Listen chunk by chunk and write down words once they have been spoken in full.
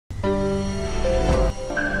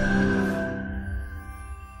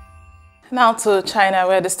Now to China,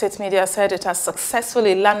 where the state media said it has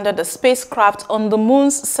successfully landed a spacecraft on the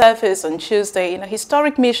moon's surface on Tuesday in a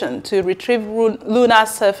historic mission to retrieve lunar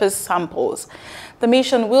surface samples. The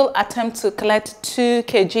mission will attempt to collect 2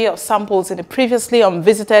 kg of samples in a previously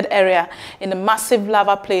unvisited area in a massive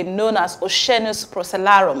lava plain known as Oceanus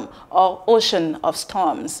Procellarum, or Ocean of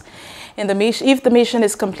Storms. If the mission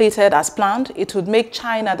is completed as planned, it would make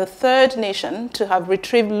China the 3rd nation to have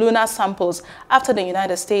retrieved lunar samples after the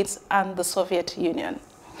United States and the Soviet Union.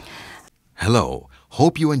 Hello,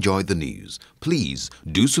 hope you enjoyed the news. Please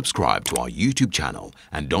do subscribe to our YouTube channel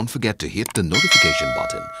and don't forget to hit the notification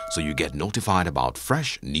button so you get notified about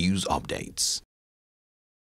fresh news updates.